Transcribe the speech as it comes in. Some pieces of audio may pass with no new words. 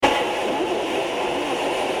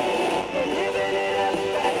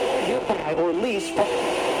police.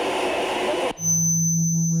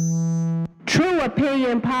 True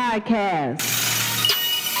Opinion Podcast.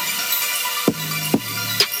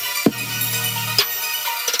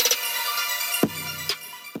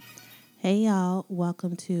 Hey y'all,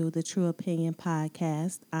 welcome to the True Opinion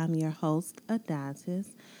Podcast. I'm your host,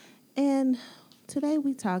 Adantis, and today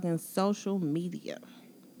we talking social media.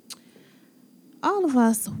 All of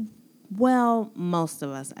us, well, most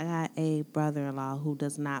of us, I got a brother-in-law who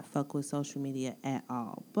does not fuck with social media at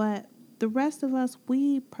all, but the rest of us,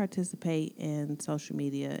 we participate in social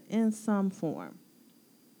media in some form.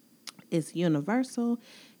 It's universal,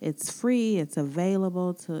 it's free, it's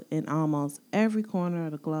available in almost every corner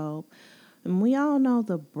of the globe. And we all know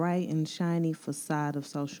the bright and shiny facade of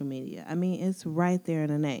social media. I mean, it's right there in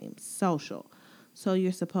the name, social. So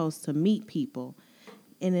you're supposed to meet people.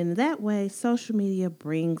 And in that way, social media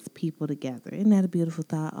brings people together. Isn't that a beautiful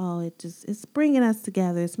thought? Oh, it's bringing us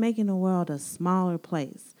together. It's making the world a smaller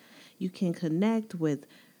place. You can connect with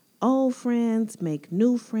old friends, make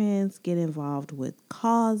new friends, get involved with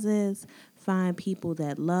causes, find people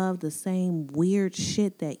that love the same weird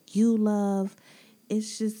shit that you love.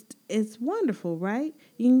 It's wonderful, right?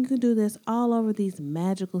 You can do this all over these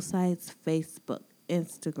magical sites: Facebook,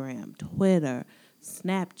 Instagram, Twitter,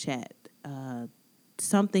 Snapchat,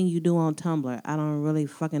 something you do on Tumblr. I don't really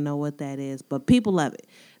fucking know what that is, but people love it.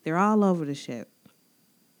 They're all over the shit.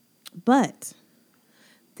 But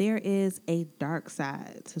there is a dark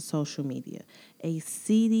side to social media, a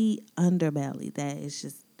seedy underbelly that is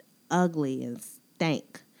just ugly and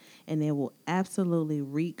stank, and it will absolutely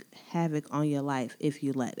wreak havoc on your life if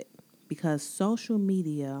you let it, because social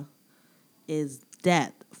media is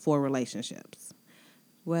death for relationships.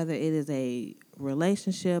 Whether it is a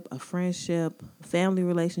relationship, a friendship, family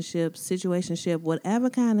relationship, situationship,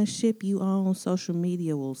 whatever kind of ship you own, social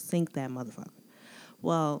media will sink that motherfucker.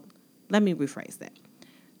 Well, let me rephrase that.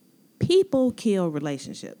 People kill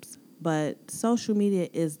relationships, but social media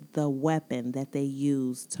is the weapon that they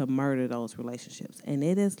use to murder those relationships. And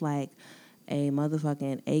it is like a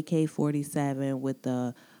motherfucking AK-47 with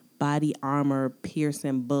the body armor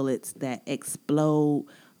piercing bullets that explode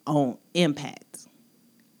on impact.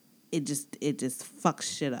 It just fucks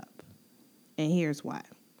shit up. And here's why.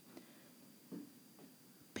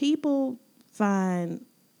 People find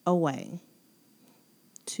a way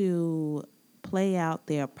to play out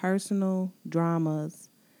their personal dramas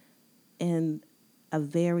in a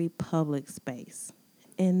very public space.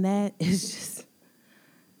 And that is just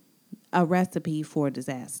a recipe for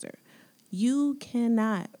disaster. You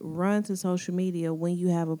cannot run to social media when you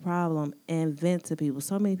have a problem and vent to people.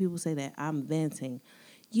 So many people say that I'm venting.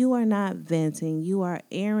 You are not venting. You are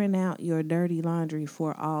airing out your dirty laundry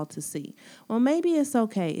for all to see. Well, maybe it's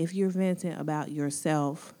okay if you're venting about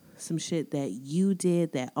yourself, some shit that you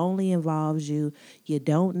did that only involves you. You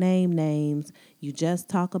don't name names. You just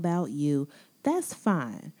talk about you. That's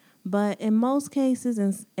fine. But in most cases,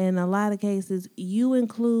 and in a lot of cases, you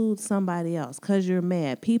include somebody else because you're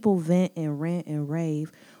mad. People vent and rant and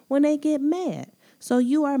rave when they get mad. So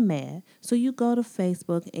you are mad. So you go to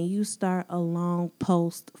Facebook and you start a long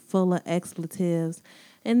post full of expletives.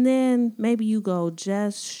 And then maybe you go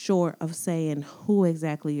just short of saying who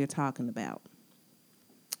exactly you're talking about.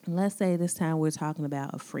 Let's say this time we're talking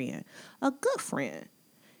about a friend, a good friend.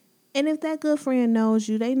 And if that good friend knows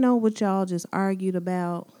you, they know what y'all just argued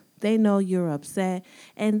about. They know you're upset.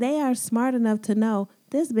 And they are smart enough to know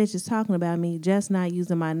this bitch is talking about me, just not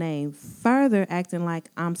using my name. Further acting like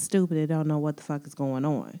I'm stupid and don't know what the fuck is going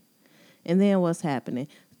on. And then what's happening?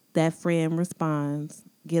 That friend responds,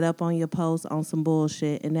 get up on your post on some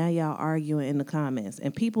bullshit, and now y'all arguing in the comments.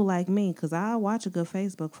 And people like me, because I watch a good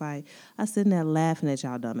Facebook fight, I sitting there laughing at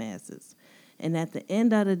y'all dumbasses. And at the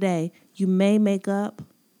end of the day, you may make up,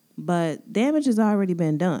 but damage has already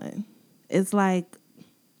been done. It's like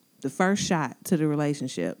the first shot to the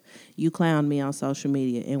relationship. You clowned me on social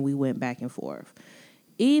media and we went back and forth.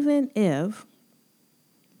 Even if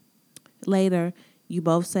later you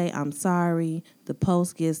both say, I'm sorry, the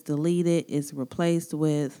post gets deleted, it's replaced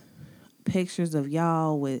with pictures of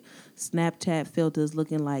y'all with Snapchat filters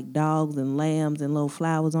looking like dogs and lambs and little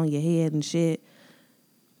flowers on your head and shit,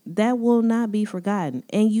 that will not be forgotten.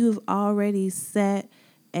 And you've already set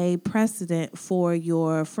a precedent for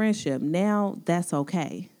your friendship. Now that's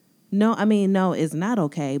okay. No, it's not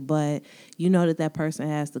okay, but you know that person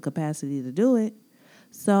has the capacity to do it.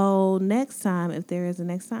 So next time, if there is a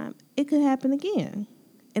next time, it could happen again.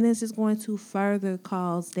 And it's just going to further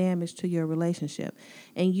cause damage to your relationship.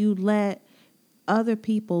 And you let other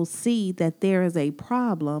people see that there is a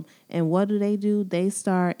problem, and what do? They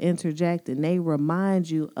start interjecting. They remind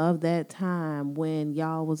you of that time when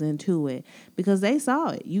y'all was into it because they saw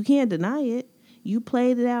it. You can't deny it. You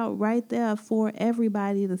played it out right there for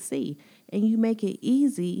everybody to see, and you make it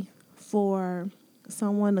easy for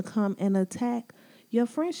someone to come and attack your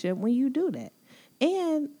friendship when you do that.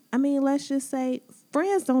 And I mean, let's just say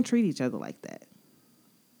friends don't treat each other like that.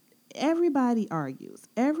 Everybody argues.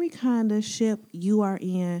 Every kind of ship you are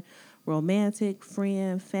in, romantic,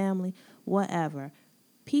 friend, family, whatever.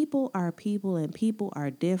 People are people and people are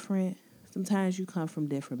different. Sometimes you come from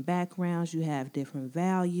different backgrounds. You have different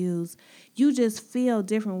values. You just feel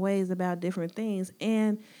different ways about different things.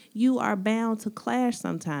 And you are bound to clash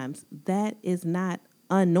sometimes. That is not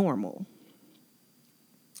unnormal.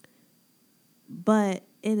 But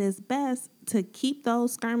it is best to keep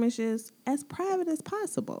those skirmishes as private as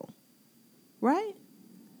possible. Right?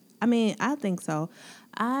 I mean, I think so.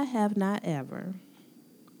 I have not ever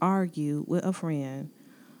argued with a friend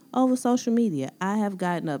over social media. I have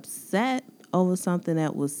gotten upset over something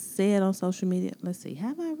that was said on social media. Let's see,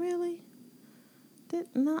 have I really?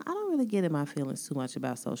 No, I don't really get in my feelings too much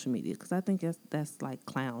about social media because I think that's like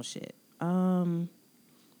clown shit.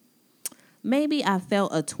 Maybe I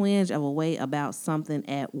felt a twinge of a way about something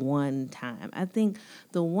at one time. I think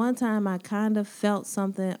the one time I kind of felt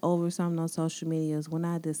something over something on social media is when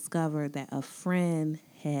I discovered that a friend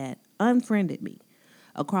had unfriended me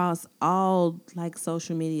across all like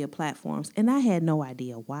social media platforms. And I had no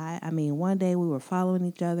idea why. I mean, one day we were following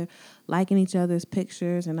each other, liking each other's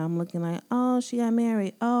pictures, and I'm looking like, oh, she got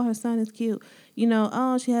married. Oh, her son is cute.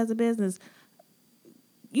 Oh, she has a business.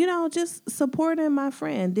 Just supporting my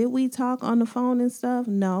friend. Did we talk on the phone and stuff?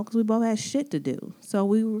 No, because we both had shit to do. So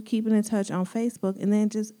we were keeping in touch on Facebook. And then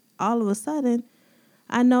just all of a sudden,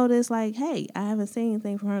 I noticed like, hey, I haven't seen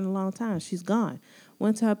anything from her in a long time. She's gone.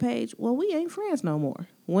 Went to her page. Well, we ain't friends no more.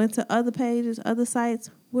 Went to other pages, other sites.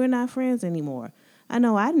 We're not friends anymore. I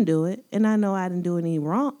know I didn't do it. And I know I didn't do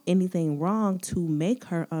anything wrong to make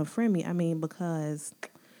her unfriend me. I mean, because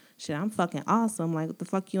shit, I'm fucking awesome. Like, what the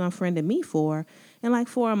fuck you unfriended me for? And like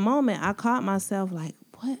for a moment, I caught myself like,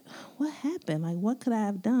 what happened? Like, what could I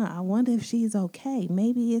have done? I wonder if she's okay.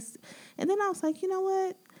 Maybe it's. And then I was like, you know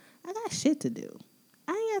what? I got shit to do.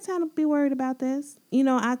 I ain't got time to be worried about this.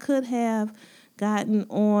 I could have gotten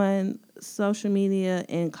on social media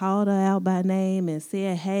and called her out by name and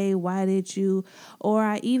said, hey, why did you? Or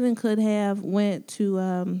I even could have went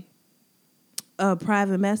to a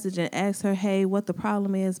private message and asked her, hey, what the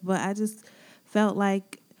problem is. But I just felt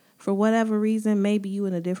like for whatever reason, maybe you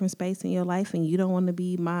in a different space in your life and you don't want to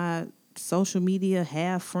be my social media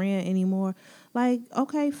half friend anymore. Like,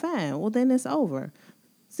 okay, fine. Well, then it's over.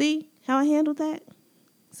 See how I handled that?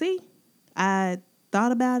 See? I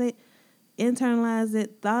thought about it, internalized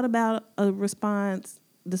it, thought about a response,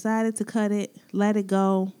 decided to cut it, let it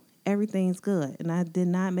go. Everything's good. And I did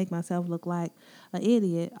not make myself look like an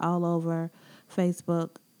idiot all over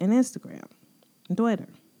Facebook and Instagram and Twitter.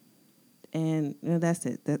 And that's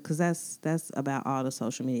it. Because that's about all the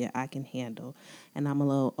social media I can handle. And I'm a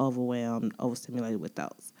little overwhelmed, overstimulated with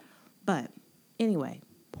those. But anyway,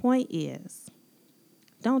 point is,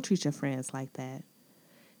 don't treat your friends like that.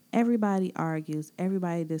 Everybody argues.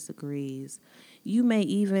 Everybody disagrees. You may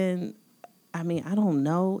even, I don't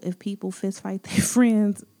know if people fist fight their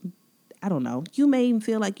friends. I don't know. You may even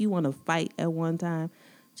feel like you want to fight at one time.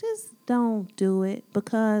 Just don't do it,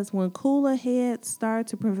 because when cooler heads start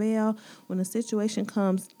to prevail, when the situation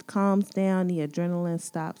calms down, the adrenaline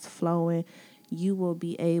stops flowing, you will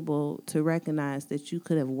be able to recognize that you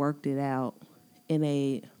could have worked it out in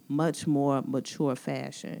a much more mature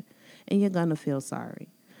fashion, and you're going to feel sorry.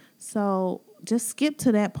 So just skip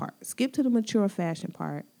to that part. Skip to the mature fashion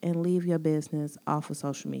part and leave your business off of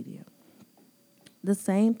social media. The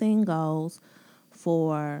same thing goes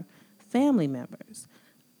for family members.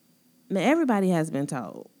 Now, everybody has been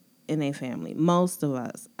told in their family, most of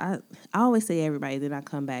us. I always say everybody, then I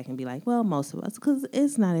come back and be like, well, most of us, because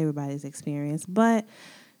it's not everybody's experience. But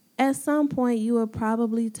at some point, you were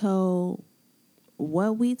probably told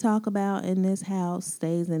what we talk about in this house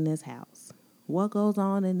stays in this house. What goes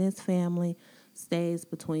on in this family stays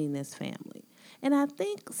between this family. And I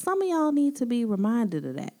think some of y'all need to be reminded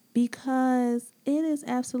of that, because it is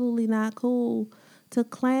absolutely not cool to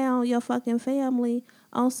clown your fucking family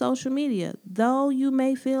on social media, though you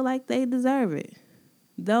may feel like they deserve it,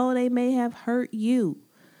 though they may have hurt you,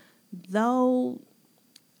 though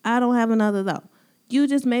I don't have another though. You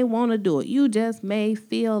just may want to do it. You just may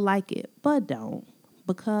feel like it, but don't.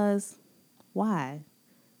 Because why?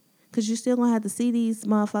 Because you're still going to have to see these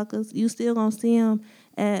motherfuckers. You still going to see them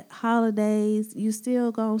at holidays. You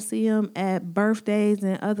still gonna see them at birthdays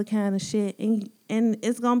and other kind of shit, and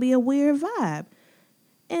it's gonna be a weird vibe.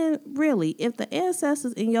 And really, if the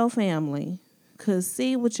ancestors in your family could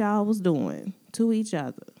see what y'all was doing to each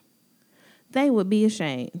other, they would be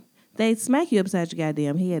ashamed. They'd smack you upside your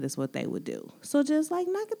goddamn head is what they would do. So just like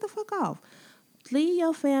knock it the fuck off. Leave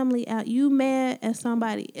your family out. You mad at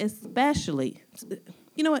somebody, especially.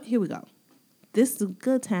 You know what? Here we go. This is a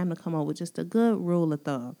good time to come up with just a good rule of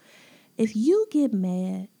thumb. If you get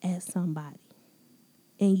mad at somebody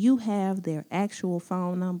and you have their actual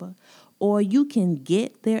phone number, or you can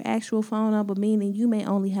get their actual phone number, meaning you may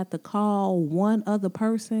only have to call one other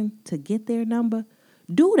person to get their number,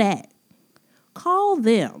 do that. Call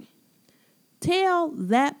them. Tell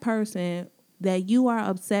that person that you are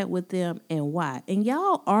upset with them and why. And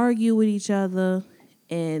y'all argue with each other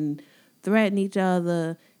and threaten each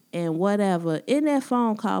other and whatever in that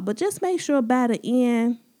phone call. But just make sure by the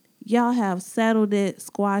end, y'all have settled it,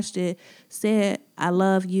 squashed it, said, I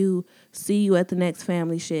love you, see you at the next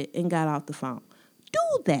family shit, and got off the phone.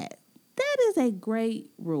 Do that. That is a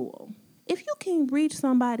great rule. If you can reach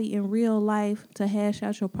somebody in real life to hash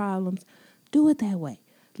out your problems, do it that way.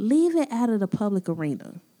 Leave it out of the public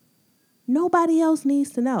arena. Nobody else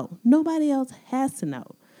needs to know. Nobody else has to know.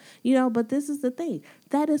 But this is the thing.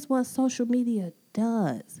 That is what social media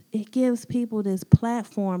does. It gives people this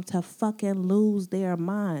platform to fucking lose their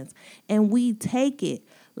minds. And we take it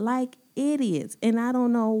like idiots. And I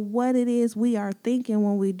don't know what it is we are thinking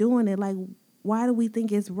when we're doing it. Like, why do we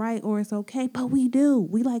think it's right or it's okay? But we do.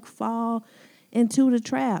 We fall into the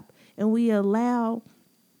trap. And we allow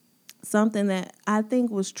something that I think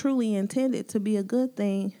was truly intended to be a good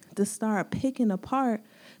thing to start picking apart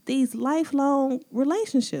these lifelong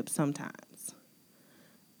relationships sometimes.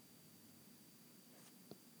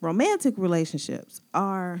 Romantic relationships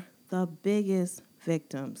are the biggest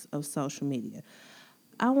victims of social media.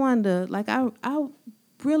 I wonder, I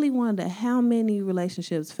really wonder how many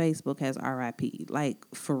relationships Facebook has RIP'd,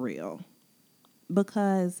 for real.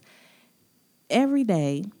 Because every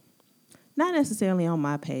day, not necessarily on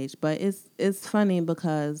my page, but it's funny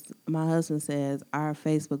because my husband says our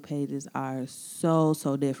Facebook pages are so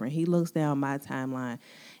different. He looks down my timeline,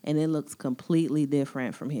 and it looks completely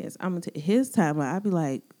different from his. His timeline, I'd be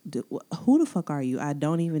like, who the fuck are you? I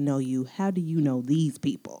don't even know you. How do you know these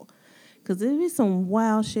people? Because there be some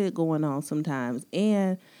wild shit going on sometimes,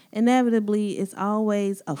 and inevitably it's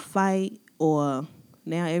always a fight, or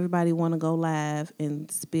now everybody want to go live and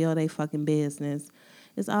spill their fucking business.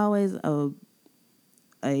 It's always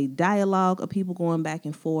a dialogue of people going back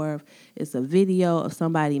and forth. It's a video of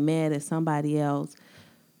somebody mad at somebody else.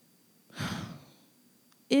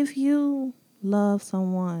 If you love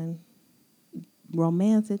someone,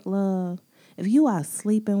 romantic love, if you are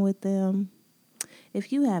sleeping with them,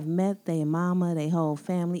 if you have met their mama, their whole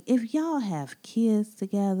family, if y'all have kids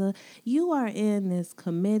together, you are in this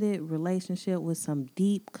committed relationship with some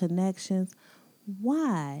deep connections,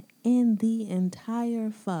 why in the entire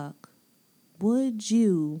fuck would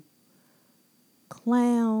you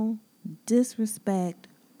clown, disrespect,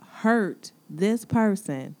 hurt this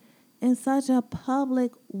person in such a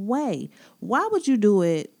public way? Why would you do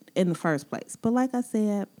it in the first place? But like I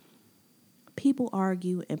said, people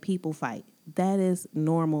argue and people fight. That is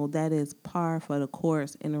normal. That is par for the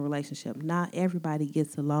course in a relationship. Not everybody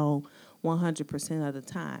gets along 100% of the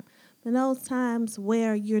time. But those times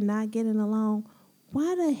where you're not getting along,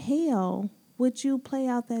 why the hell would you play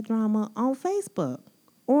out that drama on Facebook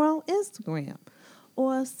or on Instagram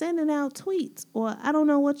or sending out tweets, or I don't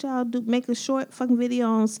know what y'all do, make a short fucking video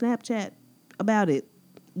on Snapchat about it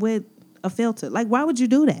with a filter? Like, why would you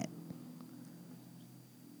do that?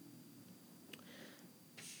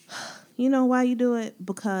 You know why you do it?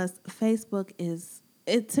 Because Facebook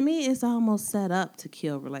to me, it's almost set up to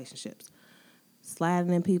kill relationships.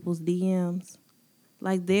 Sliding in people's DMs.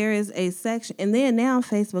 Like, there is a section, and then now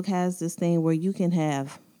Facebook has this thing where you can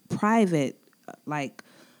have private,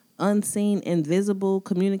 unseen, invisible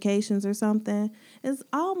communications or something. It's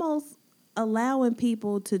almost allowing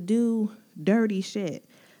people to do dirty shit.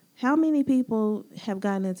 How many people have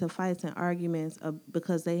gotten into fights and arguments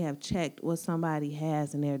because they have checked what somebody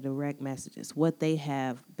has in their direct messages, what they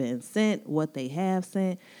have been sent, what they have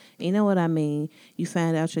sent? You know what I mean? You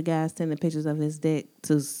find out your guy sending pictures of his dick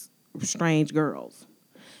to strange girls.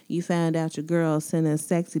 You found out your girl sending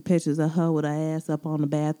sexy pictures of her with her ass up on the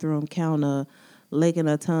bathroom counter, licking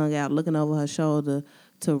her tongue out, looking over her shoulder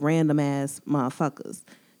to random ass motherfuckers.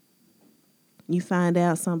 You find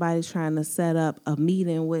out somebody's trying to set up a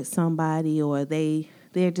meeting with somebody, or they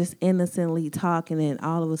they're just innocently talking, and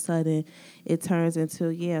all of a sudden it turns into,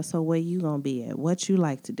 yeah, so where you gonna be at? What you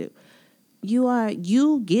like to do?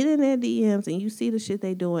 You get in their DMs and you see the shit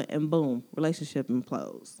they doing, and boom, relationship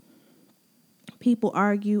implodes. People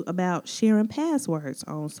argue about sharing passwords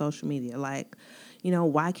on social media. Like,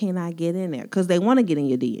 why can't I get in there? Because they want to get in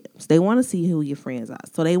your DMs. They want to see who your friends are.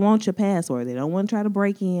 So they want your password. They don't want to try to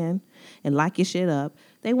break in and lock your shit up.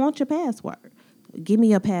 They want your password. Give me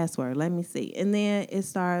your password. Let me see. And then it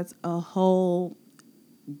starts a whole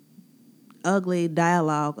ugly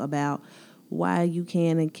dialogue about why you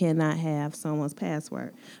can and cannot have someone's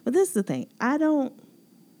password. But this is the thing. I don't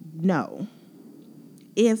know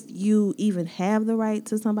if you even have the right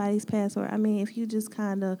to somebody's password. I mean, if you just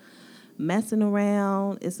kind of messing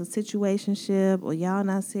around, it's a situationship, or y'all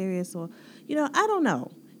not serious, or, I don't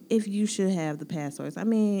know if you should have the passwords. I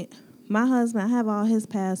mean, my husband, I have all his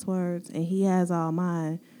passwords and he has all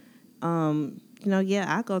mine.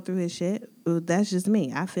 I go through his shit. That's just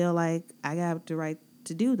me. I feel like I got the right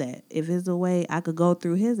to do that. If it's a way I could go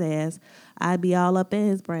through his ass, I'd be all up in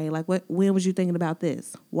his brain. Like, when was you thinking about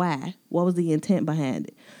this? Why? What was the intent behind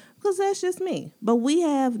it? Because that's just me. But we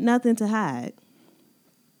have nothing to hide.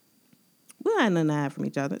 We don't have nothing to hide from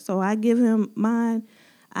each other. So I give him mine,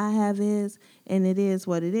 I have his, and it is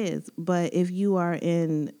what it is. But if you are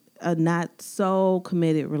in a not so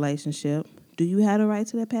committed relationship, do you have the right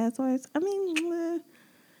to their passwords? I mean,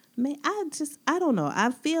 I don't know.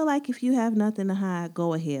 I feel like if you have nothing to hide,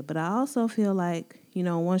 go ahead. But I also feel like,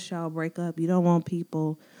 once y'all break up, you don't want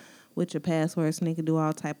people with your passwords and they can do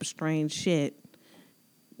all type of strange shit,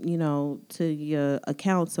 to your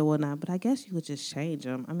accounts or whatnot. But I guess you could just change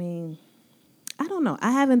them. I mean, I don't know.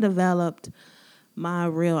 I haven't developed my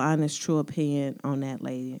real, honest, true opinion on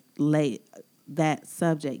that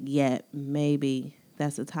subject yet. Maybe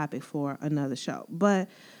that's a topic for another show. But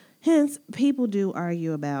hence, people do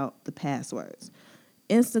argue about the passwords.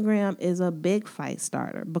 Instagram is a big fight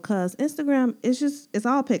starter because Instagram it's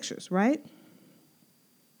all pictures, right?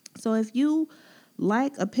 So if you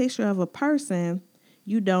like a picture of a person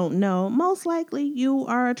you don't know, most likely you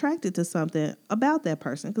are attracted to something about that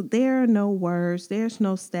person because there are no words, there's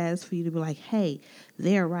no status for you to be like, hey,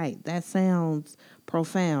 they're right. That sounds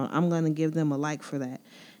profound. I'm going to give them a like for that.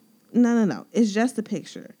 No. It's just a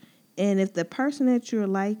picture. And if the person that you're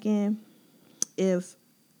liking, if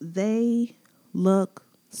they look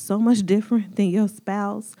so much different than your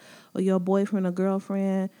spouse or your boyfriend or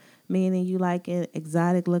girlfriend, meaning you liking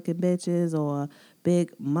exotic looking bitches or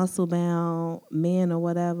big muscle bound men or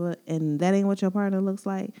whatever, and that ain't what your partner looks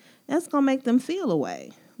like, that's gonna make them feel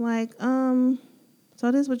away. Like, so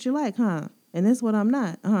this what you like, huh? And this what I'm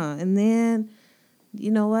not, huh? And then,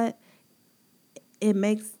 you know what? It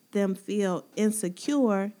makes them feel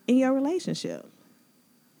insecure in your relationship.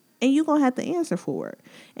 And you're going to have to answer for it.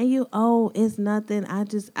 And it's nothing. I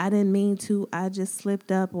didn't mean to. I just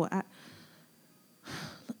slipped up. Or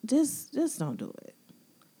just don't do it.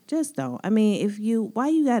 Just don't. I mean, why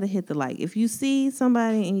you got to hit the like? If you see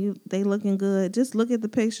somebody and they looking good, just look at the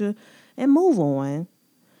picture and move on.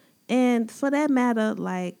 And for that matter,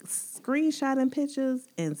 like screenshotting pictures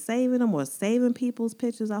and saving them or saving people's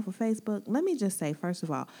pictures off of Facebook, let me just say, first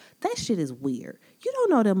of all, that shit is weird. You don't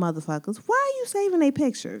know them motherfuckers. Why are you saving their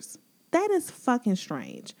pictures? That is fucking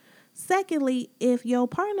strange. Secondly, if your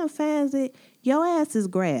partner finds it, your ass is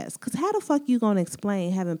grass. Because how the fuck you going to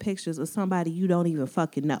explain having pictures of somebody you don't even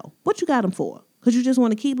fucking know? What you got them for? Because you just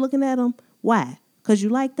want to keep looking at them? Why? Because you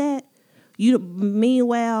like that?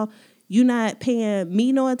 Meanwhile, you not paying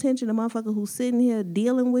me no attention, the motherfucker who's sitting here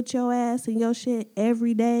dealing with your ass and your shit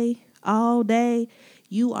every day, all day.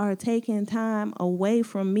 You are taking time away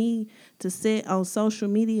from me to sit on social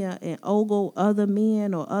media and ogle other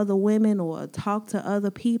men or other women or talk to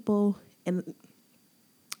other people. And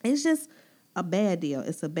it's just a bad deal.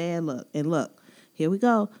 It's a bad look. And look, here we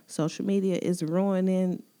go. Social media is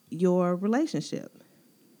ruining your relationship.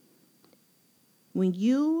 When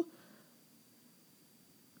you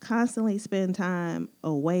constantly spend time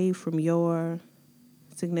away from your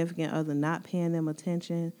significant other, not paying them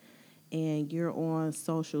attention, and you're on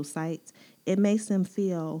social sites, it makes them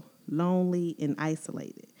feel lonely and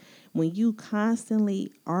isolated. When you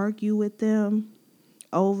constantly argue with them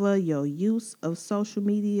over your use of social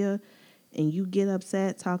media and you get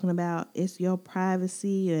upset talking about it's your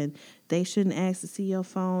privacy and they shouldn't ask to see your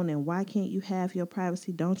phone and why can't you have your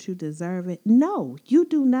privacy? Don't you deserve it? No, you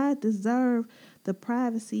do not deserve the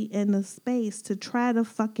privacy and the space to try to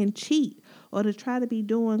fucking cheat or to try to be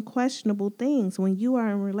doing questionable things when you are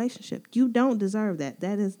in a relationship. You don't deserve that.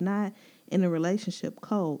 That is not in a relationship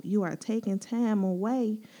code. You are taking time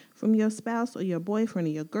away from your spouse or your boyfriend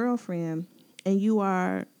or your girlfriend and you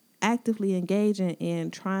are actively engaging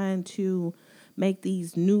in trying to make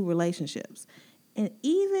these new relationships. And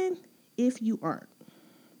even if you aren't,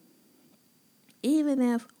 even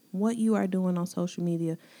if what you are doing on social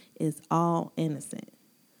media is all innocent,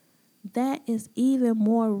 that is even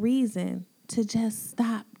more reason to just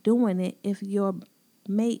stop doing it if your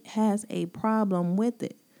mate has a problem with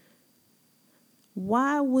it.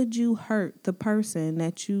 Why would you hurt the person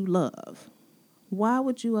that you love? Why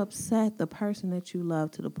would you upset the person that you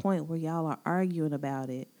love to the point where y'all are arguing about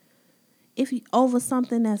it if you over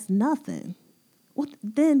something that's nothing? Well,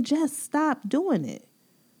 then just stop doing it.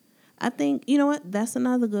 I think, you know what? That's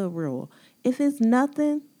another good rule. If it's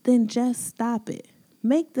nothing, then just stop it.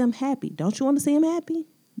 Make them happy. Don't you want to see them happy?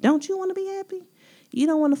 Don't you want to be happy? You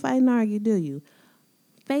don't want to fight and argue, do you?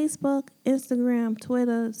 Facebook, Instagram,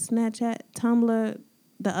 Twitter, Snapchat, Tumblr,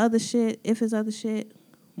 the other shit, if it's other shit,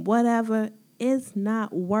 whatever, it's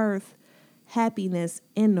not worth happiness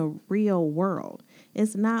in the real world.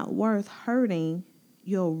 It's not worth hurting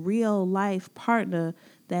your real life partner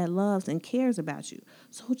that loves and cares about you.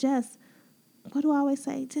 So just, what do I always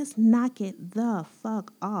say? Just knock it the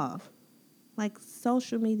fuck off. Like,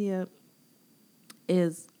 social media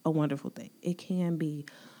is a wonderful thing. It can be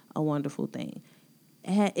a wonderful thing.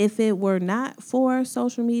 If it were not for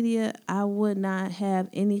social media, I would not have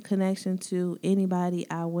any connection to anybody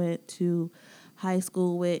I went to high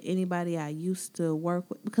school with, anybody I used to work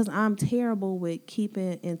with, because I'm terrible with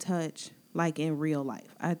keeping in touch like in real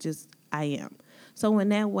life. I am. So in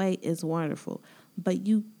that way, it's wonderful. But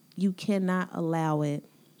you cannot allow it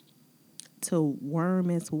to worm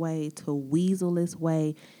its way, to weasel its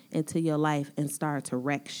way into your life and start to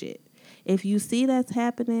wreck shit. If you see that's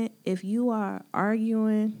happening, if you are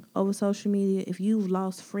arguing over social media, if you've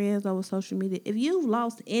lost friends over social media, if you've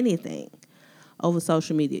lost anything over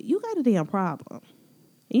social media, you got a damn problem.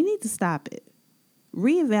 You need to stop it.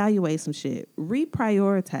 Reevaluate some shit.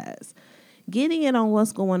 Reprioritize. Getting in on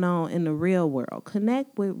what's going on in the real world.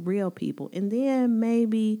 Connect with real people. And then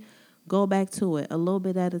maybe go back to it a little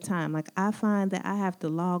bit at a time. Like, I find that I have to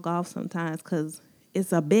log off sometimes because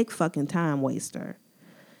it's a big fucking time waster.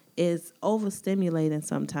 It's overstimulating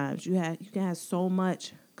sometimes. You can have so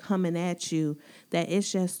much coming at you that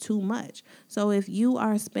it's just too much. So if you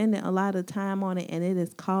are spending a lot of time on it and it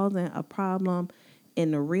is causing a problem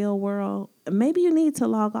in the real world, maybe you need to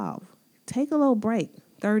log off. Take a little break,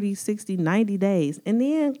 30, 60, 90 days, and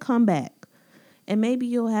then come back. And maybe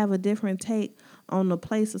you'll have a different take on the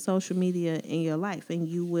place of social media in your life, and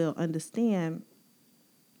you will understand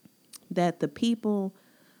that the people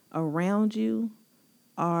around you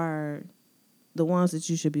are the ones that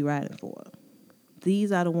you should be riding for.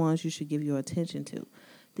 These are the ones you should give your attention to.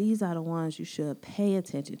 These are the ones you should pay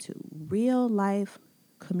attention to. Real life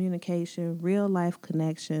communication, real life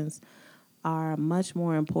connections are much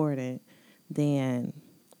more important than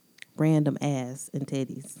random ass and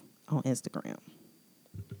titties on Instagram.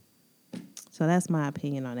 So that's my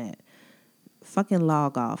opinion on that. Fucking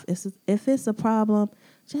log off. If it's a problem,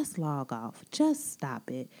 just log off. Just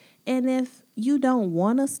stop it. And if you don't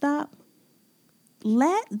want to stop,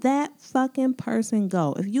 let that fucking person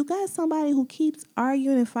go. If you got somebody who keeps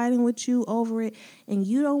arguing and fighting with you over it and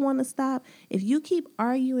you don't want to stop, if you keep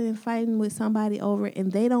arguing and fighting with somebody over it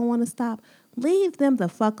and they don't want to stop, leave them the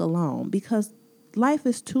fuck alone, because life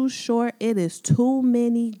is too short. It is too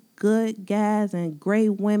many good guys and great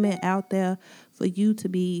women out there for you to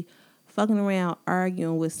be fucking around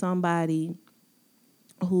arguing with somebody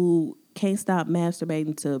who can't stop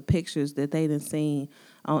masturbating to pictures that they done seen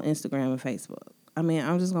on Instagram and Facebook. I mean,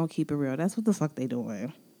 I'm just going to keep it real. That's what the fuck they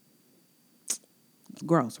doing. It's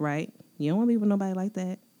gross, right? You don't want to be with nobody like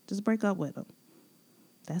that. Just break up with them.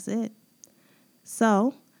 That's it.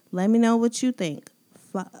 So, let me know what you think.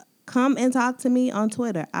 Come and talk to me on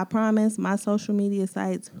Twitter. I promise my social media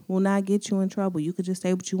sites will not get you in trouble. You could just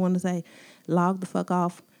say what you want to say. Log the fuck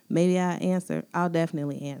off. Maybe I'll answer. I'll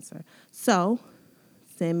definitely answer. So,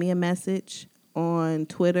 send me a message on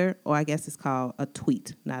Twitter, or I guess it's called a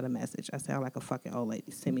tweet, not a message. I sound like a fucking old lady.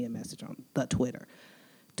 Send me a message on the Twitter.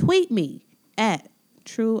 Tweet me at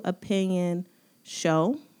True Opinion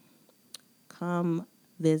Show. Come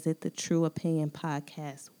visit the True Opinion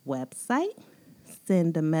Podcast website.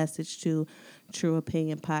 Send a message to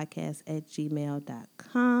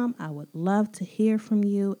trueopinionpodcast@gmail.com. I would love to hear from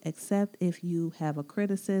you, except if you have a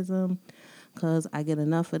criticism, because I get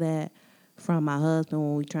enough of that from my husband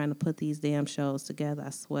when we're trying to put these damn shows together. I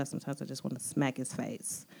swear sometimes I just want to smack his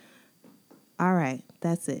face. All right,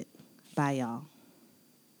 that's it. Bye, y'all.